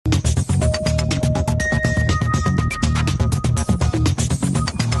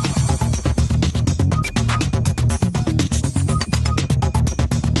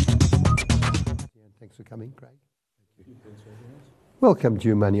Welcome to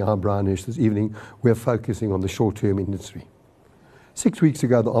Your Money. I'm Brian Hirsch. This evening we're focusing on the short-term industry. 6 weeks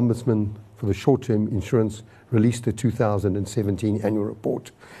ago, the Ombudsman for the Short-Term Insurance released the 2017 annual report,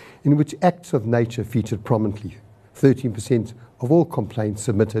 in which acts of nature featured prominently. 13% of all complaints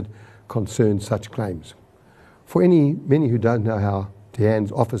submitted concerned such claims. For many who don't know how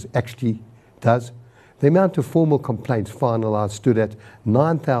Deanne's office actually does, the amount of formal complaints finalised stood at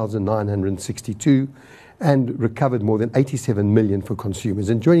 9,962 and recovered more than 87 million for consumers.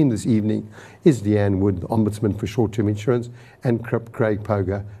 And joining this evening is Deanne Wood, Ombudsman for Short-Term Insurance, and Craig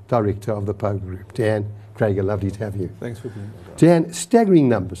Poger, Director of the Poger Group. Deanne, Craig, lovely to have you. Thanks for being here. Deanne, staggering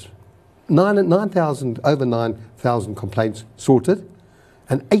numbers. Over 9,000 complaints sorted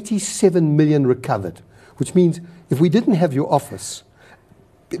and 87 million recovered, which means if we didn't have your office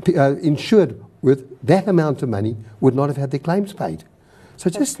insured with that amount of money, would not have had their claims paid. So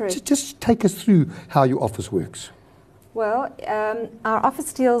just take us through how your office works. Well, our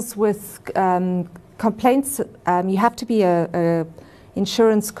office deals with complaints. You have to be a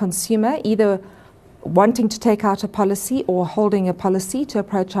insurance consumer, either wanting to take out a policy or holding a policy, to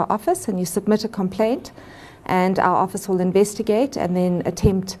approach our office, and you submit a complaint, and our office will investigate and then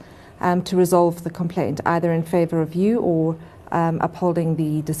attempt to resolve the complaint, either in favour of you or upholding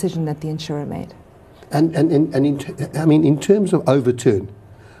the decision that the insurer made. And in terms of overturn,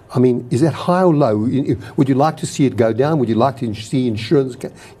 is that high or low? Would you like to see it go down? Would you like to see insurance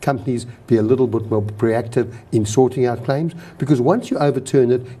companies be a little bit more proactive in sorting out claims? Because once you overturn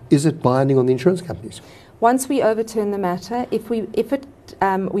it, is it binding on the insurance companies? Once we overturn the matter, if we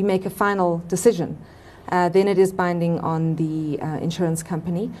make a final decision, then it is binding on the insurance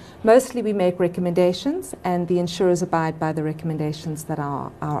company. Mostly we make recommendations, and the insurers abide by the recommendations that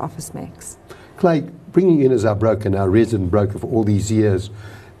our office makes. Clay, bringing you in as our broker, our resident broker for all these years,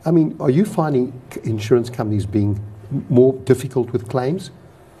 are you finding insurance companies being more difficult with claims?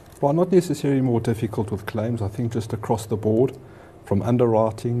 Well, not necessarily more difficult with claims. I think just across the board, from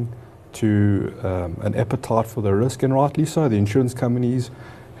underwriting to an appetite for the risk, and rightly so. The insurance companies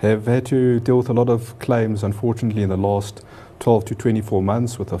have had to deal with a lot of claims, unfortunately, in the last 12 to 24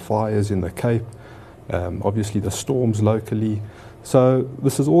 months with the fires in the Cape, obviously the storms locally. So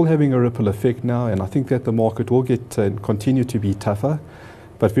this is all having a ripple effect now, and I think that the market will continue to be tougher.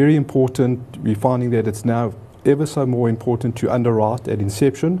 But very important, we're finding that it's now ever so more important to underwrite at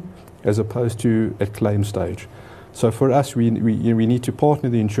inception as opposed to at claim stage. So for us, we need to partner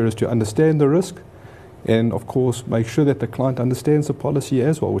the insurers to understand the risk, and of course make sure that the client understands the policy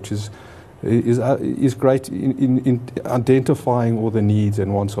as well, which is great in identifying all the needs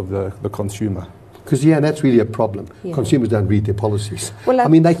and wants of the consumer. Because, that's really a problem. Yeah. Consumers don't read their policies. Well,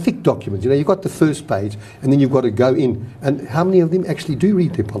 they're thick documents. You've got the first page, and then you've got to go in. And how many of them actually do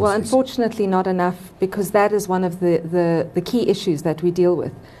read their policies? Well, unfortunately, not enough, because that is one of the key issues that we deal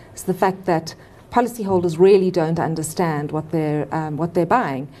with. It's the fact that policyholders really don't understand what they're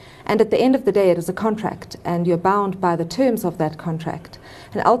buying. And at the end of the day, it is a contract, and you're bound by the terms of that contract.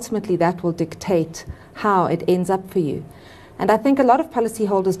 And ultimately, that will dictate how it ends up for you. And I think a lot of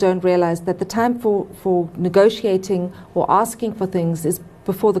policyholders don't realize that the time for negotiating or asking for things is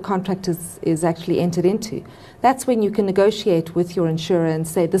before the contract is actually entered into. That's when you can negotiate with your insurer and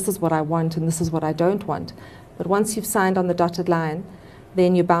say, this is what I want and this is what I don't want. But once you've signed on the dotted line,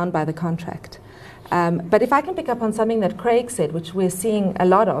 then you're bound by the contract. But if I can pick up on something that Craig said, which we're seeing a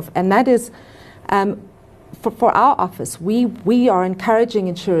lot of, and that is, for our office, we are encouraging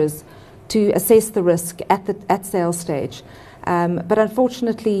insurers to assess the risk at sales stage. But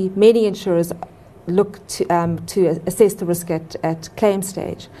unfortunately, many insurers look to assess the risk at claim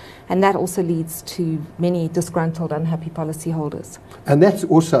stage, and that also leads to many disgruntled, unhappy policyholders. And that's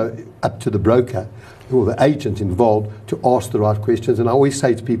also up to the broker or the agent involved to ask the right questions. And I always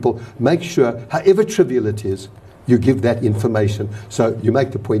say to people, make sure, however trivial it is, you give that information. So you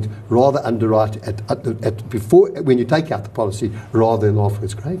make the point, rather underwrite at before, when you take out the policy, rather than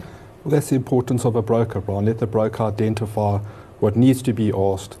afterwards. Craig? Well, that's the importance of a broker, Brian. Let the broker identify what needs to be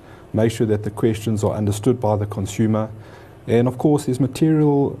asked, make sure that the questions are understood by the consumer. And of course, there's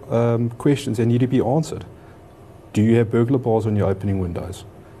material questions that need to be answered. Do you have burglar bars on your opening windows?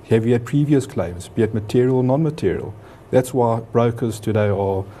 Have you had previous claims, be it material or non-material? That's why brokers today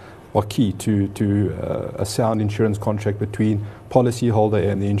are key to a sound insurance contract between policyholder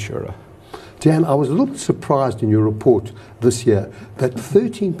and the insurer. Dan, I was a little bit surprised in your report this year that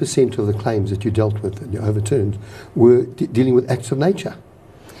 13% of the claims that you dealt with and you overturned were dealing with acts of nature.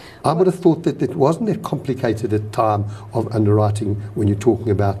 I would have thought that it wasn't that complicated at time of underwriting when you're talking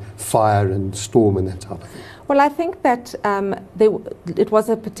about fire and storm and that type of thing. Well, I think that it was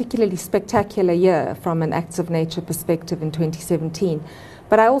a particularly spectacular year from an acts of nature perspective in 2017.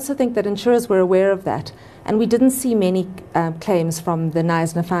 But I also think that insurers were aware of that. And we didn't see many claims from the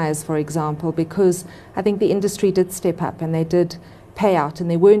Knysna fires, for example, because I think the industry did step up and they did pay out, and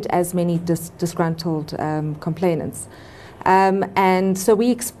there weren't as many disgruntled complainants. And so we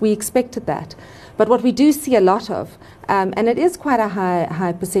expected that. But what we do see a lot of, and it is quite a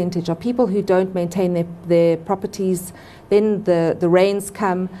high percentage, are people who don't maintain their properties. Then the rains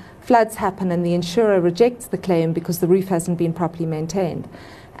come, floods happen, and the insurer rejects the claim because the roof hasn't been properly maintained.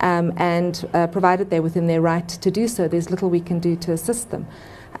 And provided they're within their right to do so, there's little we can do to assist them.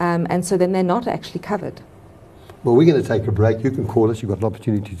 And so then they're not actually covered. Well, we're going to take a break. You can call us. You've got an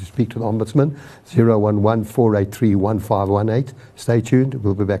opportunity to speak to the Ombudsman, 011 483 1518. Stay tuned.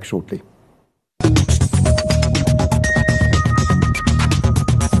 We'll be back shortly.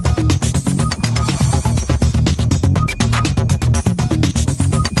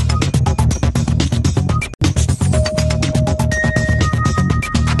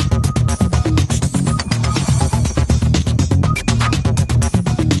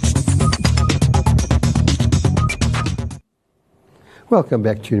 Welcome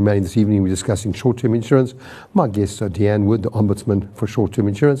back to Money this evening. We're discussing short-term insurance. My guests are Deanne Wood, the Ombudsman for Short-Term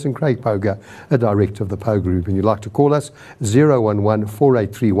Insurance, and Craig Poger, a Director of the Poe Group. And you'd like to call us, 011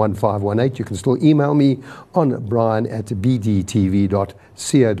 483 1518. You can still email me on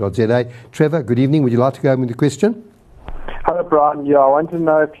brian@bdtv.co.za. Trevor, good evening. Would you like to go with the question? Hello, Brian. Yeah, I want to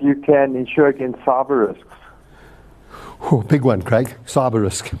know if you can insure against cyber risks. Oh, big one, Craig. Cyber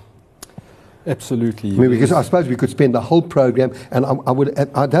risk. Absolutely. I mean, because I suppose we could spend the whole program, and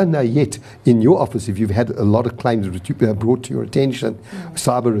I don't know yet in your office if you've had a lot of claims brought to your attention.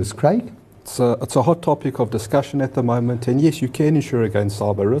 Cyber risk, Craig? It's a hot topic of discussion at the moment, and yes, you can insure against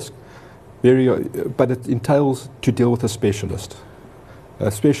cyber risk, but it entails to deal with a specialist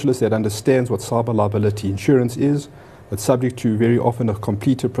that understands what cyber liability insurance is. It's subject to very often a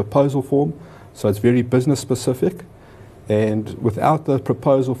completed proposal form, so it's very business specific. And without the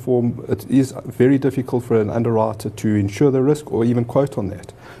proposal form, it is very difficult for an underwriter to insure the risk or even quote on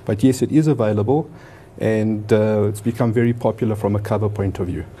that. But yes, it is available, and it's become very popular from a cover point of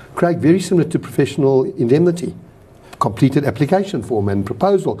view. Craig, very similar to professional indemnity. Completed application form and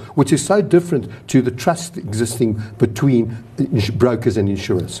proposal, which is so different to the trust existing between brokers and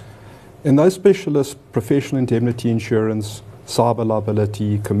insurers. And those specialists, professional indemnity insurance, cyber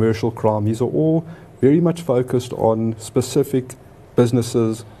liability, commercial crime, these are all very much focused on specific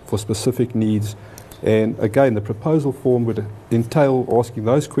businesses for specific needs. And again, the proposal form would entail asking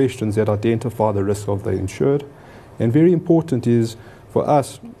those questions that identify the risk of the insured. And very important is, for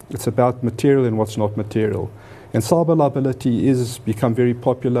us, it's about material and what's not material. And cyber liability is become very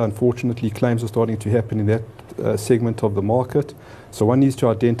popular. Unfortunately, claims are starting to happen in that segment of the market. So one needs to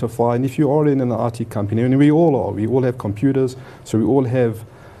identify, and if you are in an IT company, and we all are, we all have computers, so we all have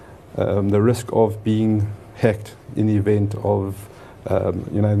the risk of being hacked in the event of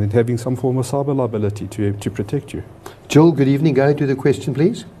having some form of cyber liability to protect you. Jill, good evening. Go into the question,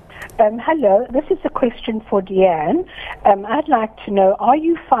 please. Hello, this is a question for Deanne. I'd like to know, are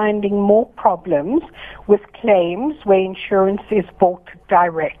you finding more problems with claims where insurance is bought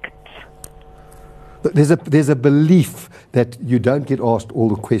direct? There's a belief that you don't get asked all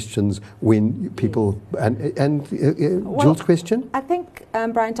the questions when people Jill's question. I think,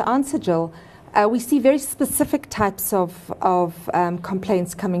 Brian, to answer Jill, we see very specific types of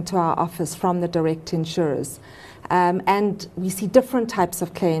complaints coming to our office from the direct insurers. And we see different types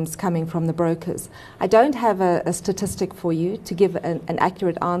of claims coming from the brokers. I don't have a statistic for you to give an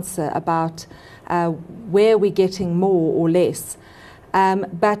accurate answer about where we're getting more or less.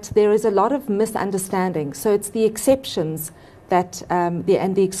 But there is a lot of misunderstanding. So it's the exceptions that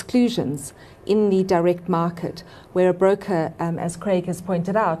and the exclusions in the direct market, where a broker, as Craig has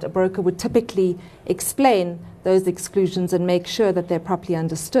pointed out, a broker would typically explain those exclusions and make sure that they're properly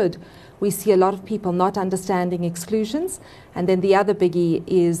understood. We see a lot of people not understanding exclusions. And then the other biggie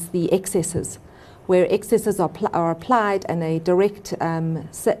is the excesses, where excesses are applied and a direct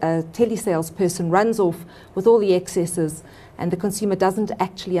telesales person runs off with all the excesses, and the consumer doesn't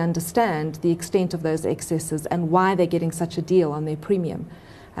actually understand the extent of those excesses and why they're getting such a deal on their premium,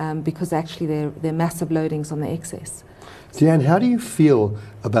 because actually they're massive loadings on the excess. Deanne, how do you feel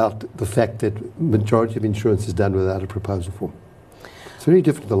about the fact that majority of insurance is done without a proposal form? It's very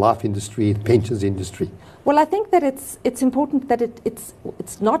different in the life industry, the pensions industry. Well, I think that it's important that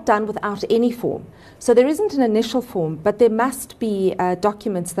it's not done without any form. So there isn't an initial form, but there must be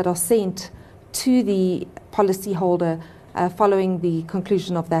documents that are sent to the policyholder following the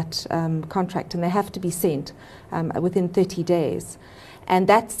conclusion of that contract, and they have to be sent within 30 days. And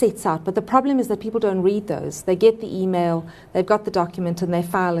that sets out, but the problem is that people don't read those. They get the email, they've got the document, and they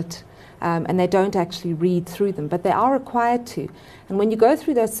file it, and they don't actually read through them, but they are required to. And when you go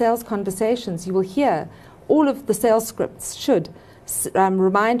through those sales conversations, you will hear all of the sales scripts should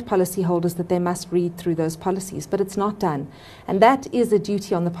remind policyholders that they must read through those policies, but it's not done. And that is a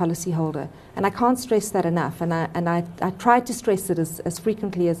duty on the policyholder. And I can't stress that enough, and I try to stress it as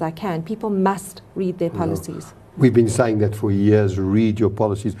frequently as I can. People must read their policies. We've been saying that for years. Read your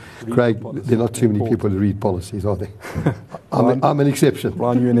policies. Craig, there are not too many people who read policies, are there? I'm an exception.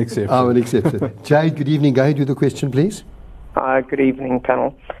 Brian, you're an exception. I'm an exception. Jade, good evening. Go ahead with the question, please. Good evening,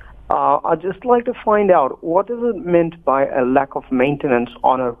 panel. I'd just like to find out, what is it meant by a lack of maintenance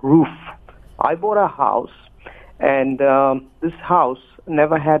on a roof? I bought a house, and this house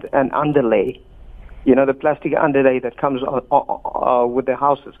never had an underlay. You know, the plastic underlay that comes with the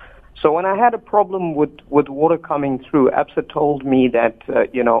houses. So when I had a problem with water coming through, ABSA told me that,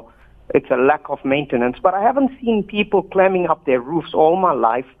 it's a lack of maintenance. But I haven't seen people climbing up their roofs all my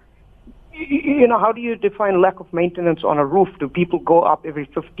life. How do you define lack of maintenance on a roof? Do people go up every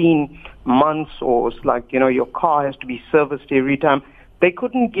 15 months, or it's like, your car has to be serviced every time? They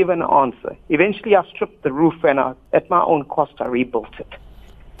couldn't give an answer. Eventually, I stripped the roof, and at my own cost, I rebuilt it.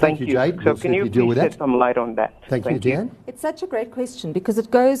 Thank you, Jade. So can you please shed some light on that? Thank you, Jan. It's such a great question because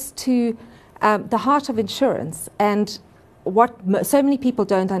it goes to the heart of insurance and what so many people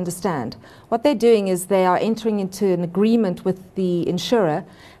don't understand. What they're doing is they are entering into an agreement with the insurer,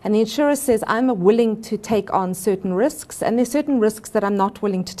 and the insurer says, I'm willing to take on certain risks, and there's certain risks that I'm not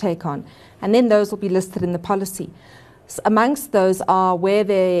willing to take on. And then those will be listed in the policy. So amongst those are where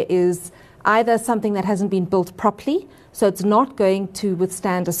there is either something that hasn't been built properly, so it's not going to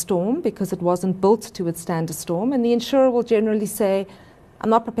withstand a storm because it wasn't built to withstand a storm, and the insurer will generally say, I'm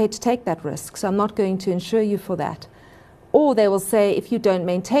not prepared to take that risk, so I'm not going to insure you for that. Or they will say, if you don't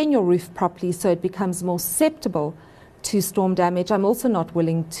maintain your roof properly so it becomes more susceptible to storm damage, I'm also not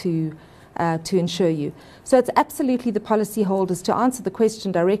willing to insure you. So it's absolutely the policyholders to answer the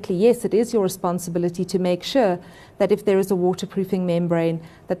question directly. Yes, it is your responsibility to make sure that if there is a waterproofing membrane,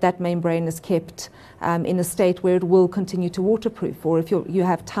 that membrane is kept in a state where it will continue to waterproof, or if you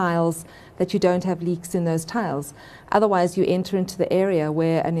have tiles, that you don't have leaks in those tiles. Otherwise, you enter into the area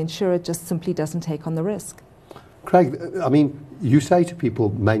where an insurer just simply doesn't take on the risk. Craig, you say to people,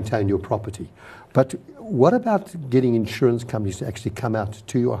 maintain your property, but what about getting insurance companies to actually come out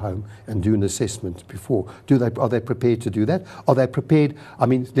to your home and do an assessment before? Are they prepared to do that? Are they prepared?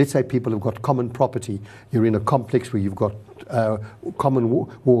 Let's say people have got common property. You're in a complex where you've got common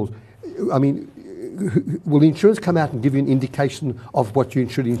walls. Will the insurance come out and give you an indication of what you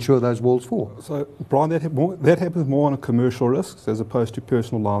should insure those walls for? So, Brian, that happens more on commercial risks as opposed to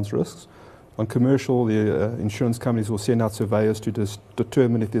personal lines risks. On commercial, the insurance companies will send out surveyors to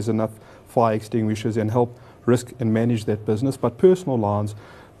determine if there's enough fire extinguishers and help risk and manage that business. But personal lines,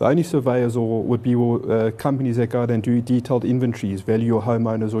 the only surveyors would be companies that go out and do detailed inventories, value your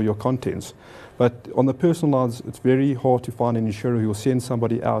homeowners or your contents. But on the personal lines, it's very hard to find an insurer who will send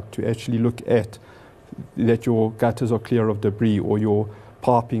somebody out to actually look at that your gutters are clear of debris or your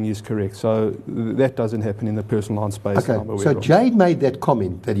piping is correct. So that doesn't happen in the personal line space. Okay, so Jade made that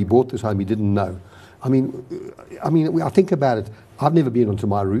comment that he bought this home, he didn't know. I think about it. I've never been onto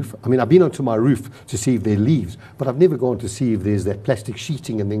my roof. I've been onto my roof to see if there are leaves, but I've never gone to see if there's that plastic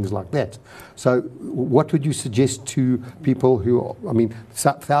sheeting and things like that. So what would you suggest to people who,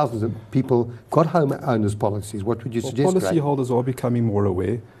 thousands of people got homeowners policies? What would you suggest? Policyholders are becoming more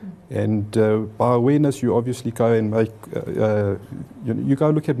aware. And by awareness, you obviously go and make, you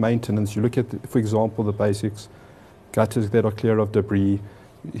go look at maintenance. You look at, for example, the basics, gutters that are clear of debris.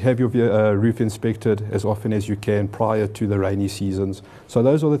 Have your roof inspected as often as you can prior to the rainy seasons. So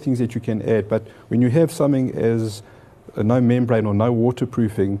those are the things that you can add. But when you have something as no membrane or no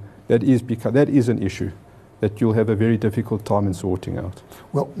waterproofing, that is an issue that you'll have a very difficult time in sorting out.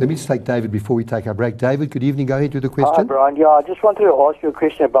 Well, let me just take David before we take our break. David, good evening. Go ahead with the question. Hi, Brian. Yeah, I just wanted to ask you a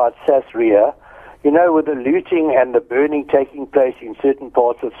question about Sasria. With the looting and the burning taking place in certain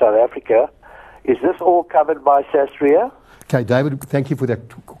parts of South Africa, is this all covered by Sasria? Okay, David, thank you for that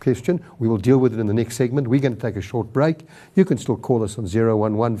question. We will deal with it in the next segment. We're going to take a short break. You can still call us on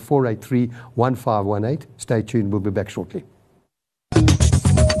 011-483-1518. Stay tuned. We'll be back shortly.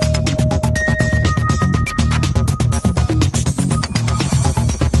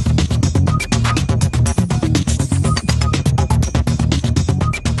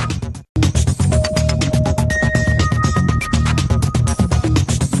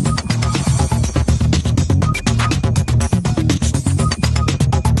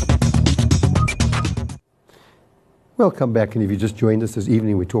 Welcome back, and if you just joined us this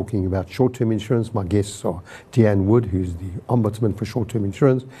evening, we're talking about short-term insurance. My guests are Deanne Wood, who's the Ombudsman for short-term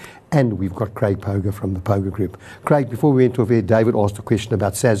insurance, and we've got Craig Poger from the Poger Group. Craig, before we went off air, David asked a question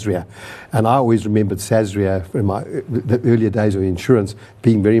about SASRIA, and I always remembered SASRIA from the earlier days of insurance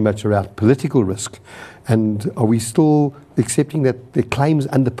being very much around political risk. And are we still accepting that the claims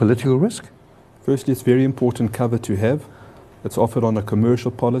under political risk? Firstly, it's very important cover to have. It's offered on a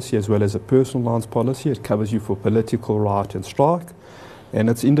commercial policy as well as a personal lines policy. It covers you for political riot and strike, and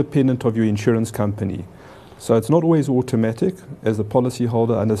it's independent of your insurance company. So it's not always automatic. As the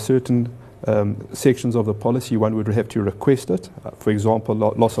policyholder, under certain sections of the policy, one would have to request it. For example,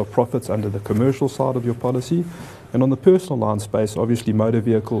 loss of profits under the commercial side of your policy. And on the personal line space, obviously motor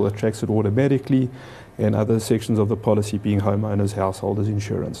vehicle attracts it automatically, and other sections of the policy being homeowners, householders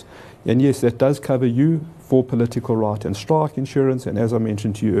insurance. And yes, that does cover you for political riot and strike insurance, and as I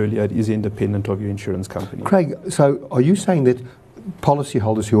mentioned to you earlier, it is independent of your insurance company. Craig, so are you saying that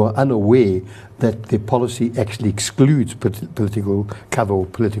policyholders who are unaware that their policy actually excludes political cover or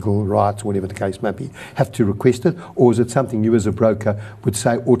political rights, whatever the case may be, have to request it? Or is it something you as a broker would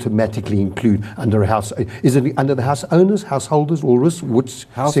say automatically include under a house? Is it under the house owners, householders, or risk? Which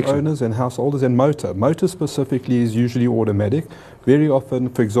house section? Owners and householders and motor. Motor specifically is usually automatic. Very often,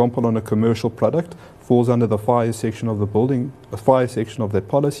 for example, on a commercial product, falls under the fire section of the building, the fire section of that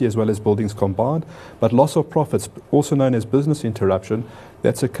policy, as well as buildings combined. But loss of profits, also known as business interruption,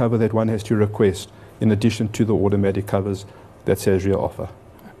 that's a cover that one has to request in addition to the automatic covers that SASRIA offer.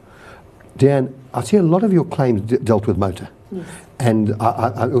 Dan, I see a lot of your claims dealt with motor. Yes. And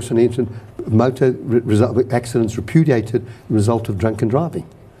I also mentioned motor accidents repudiated result of drunken driving.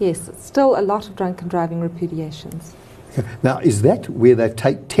 Yes, still a lot of drunken driving repudiations. Now, is that where they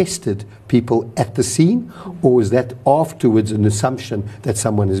tested people at the scene, or is that afterwards an assumption that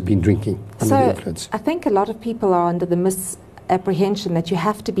someone has been drinking under the influence? I think a lot of people are under the misapprehension that you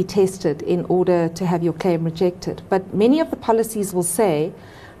have to be tested in order to have your claim rejected. But many of the policies will say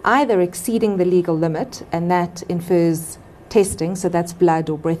either exceeding the legal limit, and that infers testing, so that's blood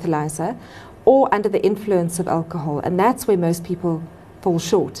or breathalyzer, or under the influence of alcohol, and that's where most people fall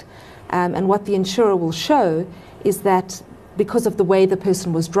short. And what the insurer will show is that because of the way the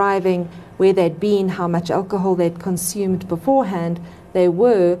person was driving, where they'd been, how much alcohol they'd consumed beforehand, they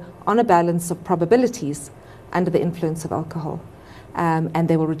were on a balance of probabilities under the influence of alcohol. And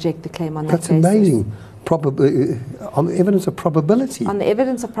they will reject the claim on that basis. That's amazing. On the evidence of probability. On the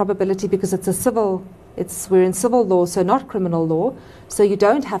evidence of probability, because we're in civil law, so not criminal law, so you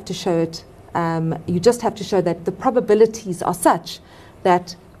don't have to show it, you just have to show that the probabilities are such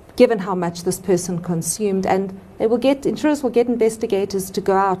that given how much this person consumed, and insurers will get investigators to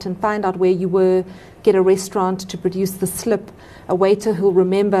go out and find out where you were, get a restaurant to produce the slip, a waiter who'll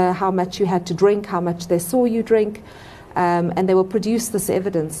remember how much you had to drink, how much they saw you drink, and they will produce this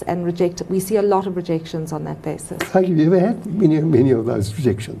evidence and reject it. We see a lot of rejections on that basis. Have you ever had many of those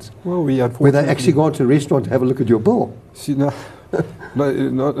rejections? Well, we unfortunately... Where they actually go to a restaurant to have a look at your bill? See, no,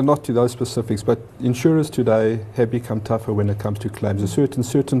 not to those specifics, but insurers today have become tougher when it comes to claims. There's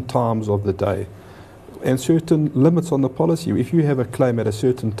certain times of the day and certain limits on the policy. If you have a claim at a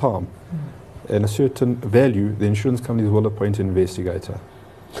certain time and a certain value, the insurance companies will appoint an investigator.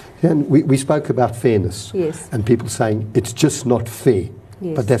 And we spoke about fairness. Yes. And people saying it's just not fair.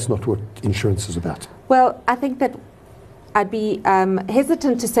 Yes. But that's not what insurance is about. Well, I think that I'd be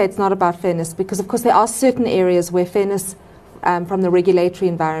hesitant to say it's not about fairness, because of course there are certain areas where fairness from the regulatory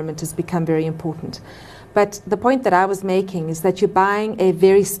environment has become very important. But the point that I was making is that you're buying a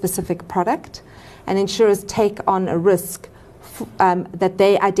very specific product, and insurers take on a risk that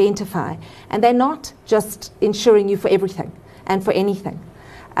they identify. And they're not just insuring you for everything and for anything.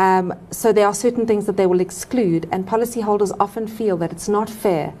 So there are certain things that they will exclude, and policyholders often feel that it's not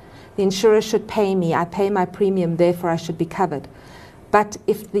fair. The insurer should pay me, I pay my premium, therefore I should be covered. But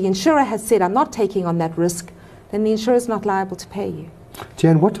if the insurer has said, I'm not taking on that risk, then the insurer is not liable to pay you.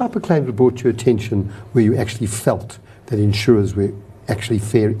 Jan, what type of claims were brought to your attention where you actually felt that insurers were actually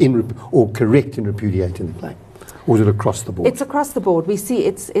fair or correct in repudiating the claim? Or is it across the board? It's across the board. We see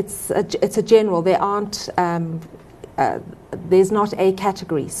it's a general. There aren't, there's not a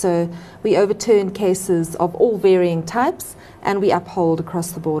category. So we overturn cases of all varying types, and we uphold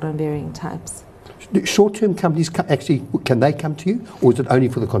across the board on varying types. Short-term companies can they come to you, or is it only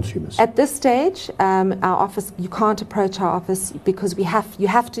for the consumers? At this stage, our office, you can't approach our office because you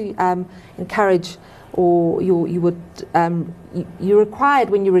have to encourage, or you're required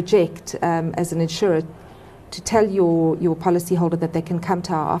when you reject as an insurer to tell your policyholder that they can come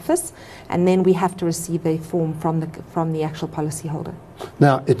to our office, and then we have to receive a form from the actual policyholder.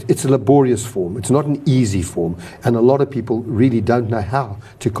 Now, it's a laborious form. It's not an easy form, and a lot of people really don't know how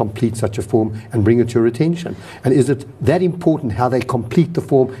to complete such a form and bring it to your attention. And is it that important how they complete the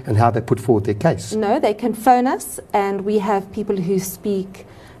form and how they put forward their case? No, they can phone us, and we have people who speak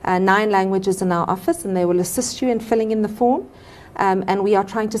 9 languages in our office, and they will assist you in filling in the form. And we are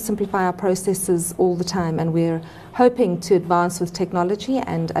trying to simplify our processes all the time, and we're hoping to advance with technology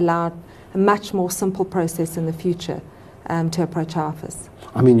and allow a much more simple process in the future to approach our office.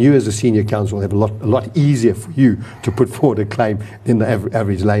 I mean, you as a senior counsel have a lot easier for you to put forward a claim than the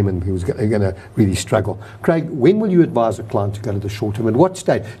average layman who's going to really struggle. Craig, when will you advise a client to go to the short term? At what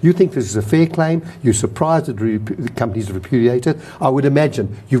stage? You think this is a fair claim? You're surprised that the companies repudiate it? I would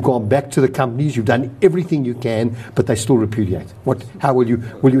imagine you've gone back to the companies, you've done everything you can, but they still repudiate. How will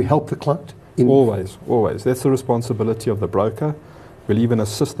you help the client? Always. That's the responsibility of the broker. We'll even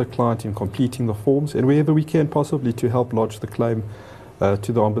assist the client in completing the forms, and wherever we can possibly to help lodge the claim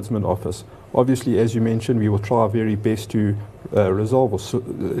to the Ombudsman Office. Obviously, as you mentioned, we will try our very best to resolve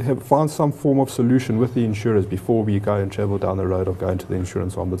or find some form of solution with the insurers before we go and travel down the road of going to the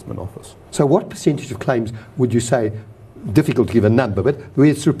Insurance Ombudsman Office. So what percentage of claims would you say, difficult to give a number, but where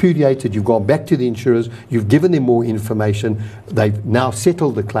it's repudiated, you've gone back to the insurers, you've given them more information, they've now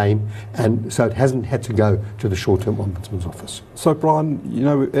settled the claim, and so it hasn't had to go to the short-term Ombudsman's office? So, Brian,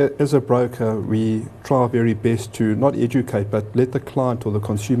 as a broker, we try our very best to not educate, but let the client or the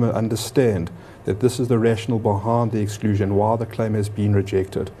consumer understand that this is the rationale behind the exclusion, why the claim has been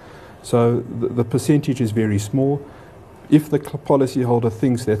rejected. So the percentage is very small. If the policyholder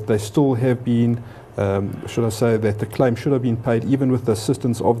thinks that they still have been should I say that the claim should have been paid even with the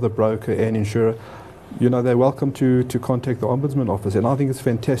assistance of the broker and insurer, they're welcome to contact the Ombudsman Office. And I think it's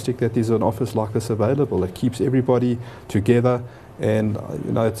fantastic that there's an office like this available. It keeps everybody together, and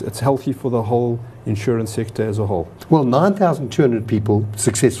it's healthy for the whole insurance sector as a whole. Well, 9,200 people,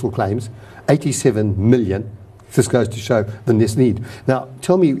 successful claims, 87 million. This goes to show the need. Now,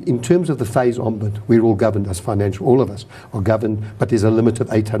 tell me, in terms of the phase ombud, we're all governed as financial, all of us are governed, but there's a limit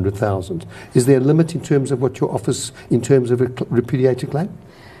of 800,000. Is there a limit in terms of what your office, in terms of a repudiated claim?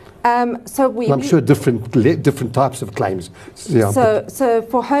 I'm sure different types of claims. Yeah, so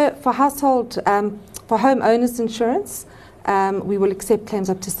for household, for homeowners insurance, we will accept claims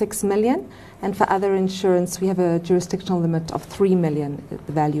up to 6 million. And for other insurance, we have a jurisdictional limit of 3 million,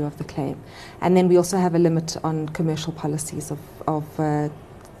 the value of the claim. And then we also have a limit on commercial policies of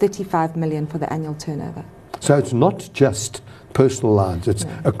 35 million for the annual turnover. So it's not just personal lines, it's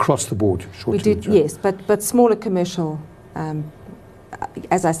across the board. Yes, but smaller commercial,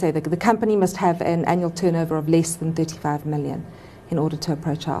 as I say, the company must have an annual turnover of less than 35 million. In order to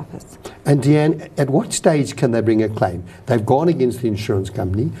approach our office. And Deanne, at what stage can they bring a claim? They've gone against the insurance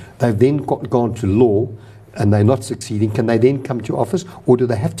company, they've then gone to law, and they're not succeeding. Can they then come to office, or do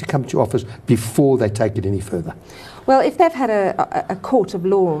they have to come to office before they take it any further? Well, if they've had a court of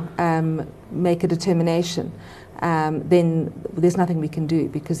law make a determination, then there's nothing we can do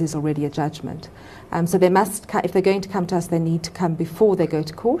because there's already a judgment. So they must, if they're going to come to us, they need to come before they go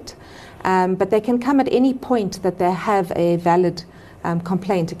to court. But they can come at any point that they have a valid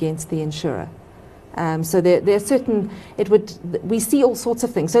complaint against the insurer. So there are certain, we see all sorts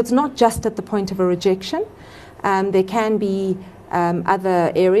of things. So it's not just at the point of a rejection. There can be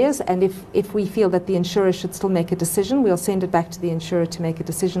other areas, and if we feel that the insurer should still make a decision, we'll send it back to the insurer to make a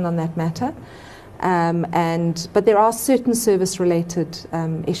decision on that matter. But there are certain service-related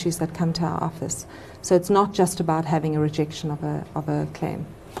issues that come to our office. So it's not just about having a rejection of a claim.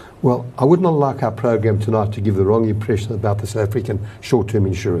 Well, I would not like our program tonight to give the wrong impression about the South African short-term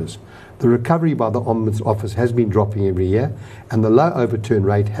insurers. The recovery by the Ombudsman Office has been dropping every year, and the low overturn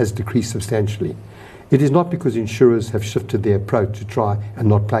rate has decreased substantially. It is not because insurers have shifted their approach to try and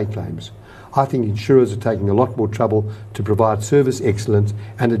not pay claims. I think insurers are taking a lot more trouble to provide service excellence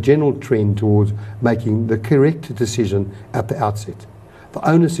and a general trend towards making the correct decision at the outset. The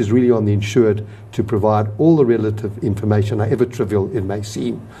onus is really on the insured to provide all the relative information, however trivial it may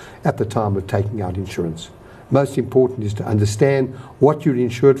seem, at the time of taking out insurance. Most important is to understand what you're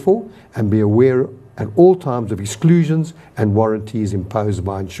insured for and be aware at all times of exclusions and warranties imposed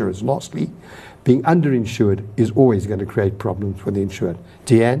by insurers. Lastly, being underinsured is always going to create problems for the insured.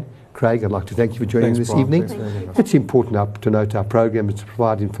 Deanne, Craig, I'd like to thank you for joining this evening. It's important to note our program is to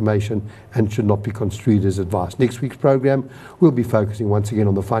provide information and should not be construed as advice. Next week's program, we'll be focusing once again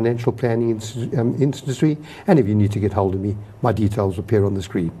on the financial planning industry, and if you need to get hold of me, my details appear on the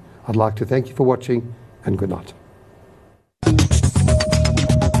screen. I'd like to thank you for watching, and good night.